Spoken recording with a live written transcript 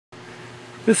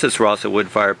This is Ross at Wood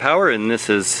Fire Power, and this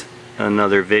is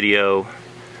another video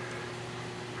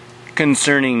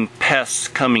concerning pests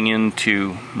coming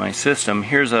into my system.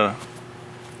 Here's a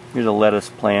lettuce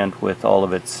plant with all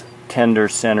of its tender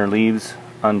center leaves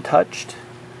untouched,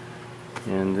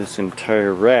 and this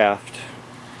entire raft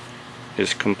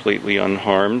is completely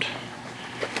unharmed.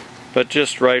 But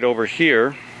just right over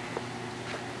here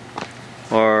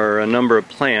are a number of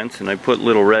plants, and I put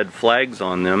little red flags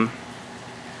on them.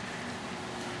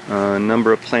 A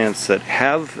number of plants that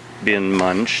have been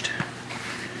munched,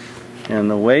 and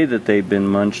the way that they've been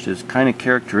munched is kind of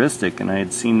characteristic, and I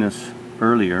had seen this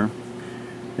earlier.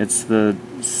 It's the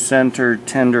center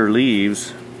tender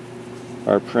leaves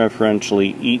are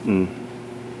preferentially eaten,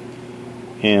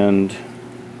 and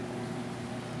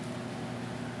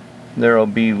there'll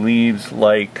be leaves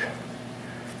like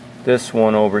this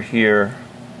one over here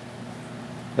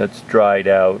that's dried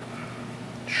out,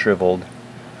 shriveled,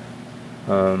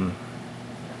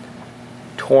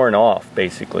 torn off,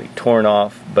 basically torn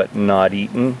off but not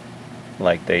eaten,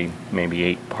 like they maybe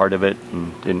ate part of it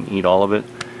and didn't eat all of it.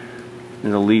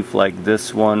 There's a leaf like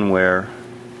this one where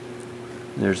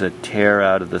there's a tear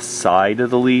out of the side of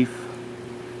the leaf.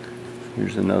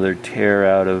 Here's another tear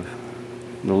out of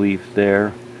the leaf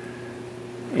there,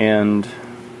 and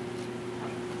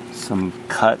some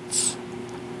cuts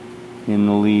in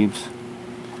the leaves.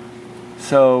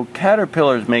 So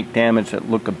caterpillars make damage that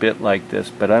look a bit like this,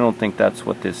 but I don't think that's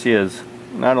what this is.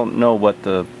 I don't know what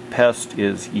the pest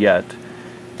is yet.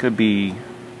 Could be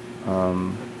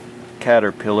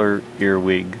caterpillar,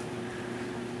 earwig,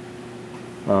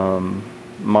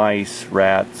 mice,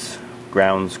 rats,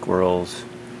 ground squirrels,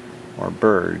 or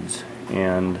birds.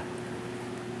 And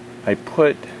I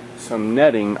put some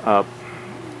netting up,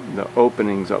 the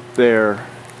openings up there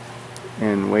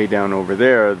and way down over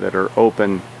there that are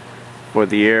open for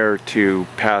the air to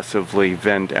passively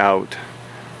vent out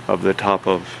of the top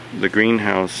of the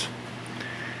greenhouse.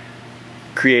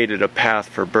 Created a path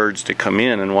for birds to come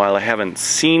in, and while I haven't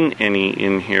seen any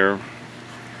in here,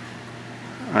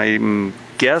 I'm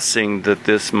guessing that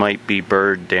this might be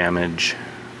bird damage,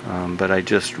 but I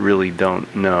just really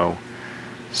don't know.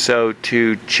 So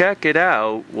to check it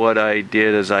out, what I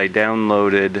did is I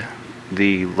downloaded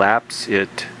the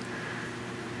Lapsit,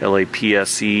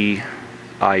 Lapsit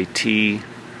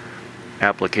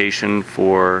application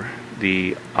for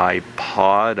the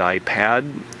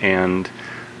iPad, and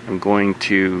I'm going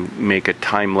to make a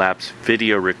time-lapse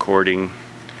video recording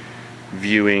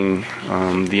viewing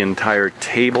the entire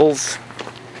tables,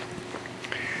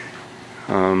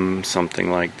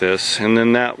 something like this, and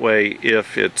then that way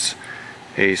if it's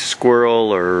a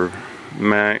squirrel or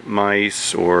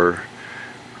mice or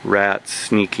rats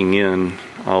sneaking in,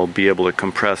 I'll be able to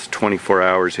compress 24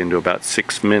 hours into about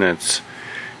 6 minutes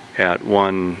at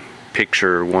one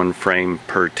picture, one frame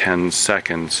per 10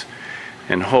 seconds.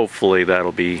 And hopefully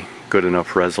that'll be good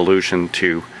enough resolution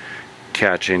to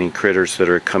catch any critters that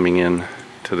are coming in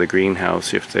to the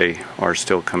greenhouse, if they are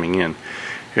still coming in.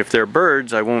 If they're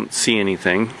birds, I won't see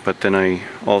anything, but then I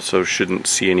also shouldn't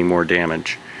see any more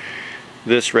damage.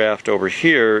 This raft over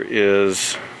here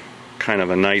is kind of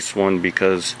a nice one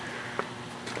because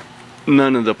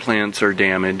none of the plants are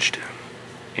damaged,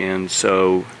 and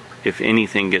so if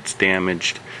anything gets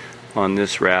damaged on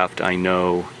this raft, I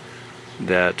know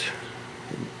that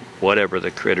whatever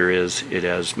the critter is, it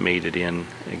has made it in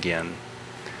again.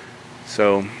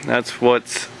 So that's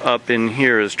what's up in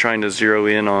here, is trying to zero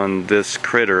in on this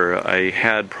critter. I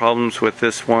had problems with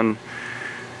this one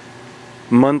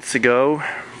months ago,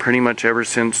 pretty much ever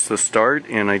since the start,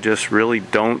 and I just really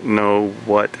don't know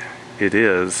what it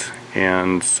is,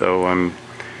 and so I'm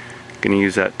going to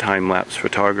use that time-lapse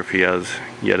photography as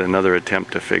yet another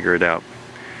attempt to figure it out.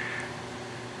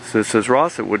 So this is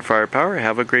Ross at Wood Fire Power.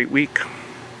 Have a great week.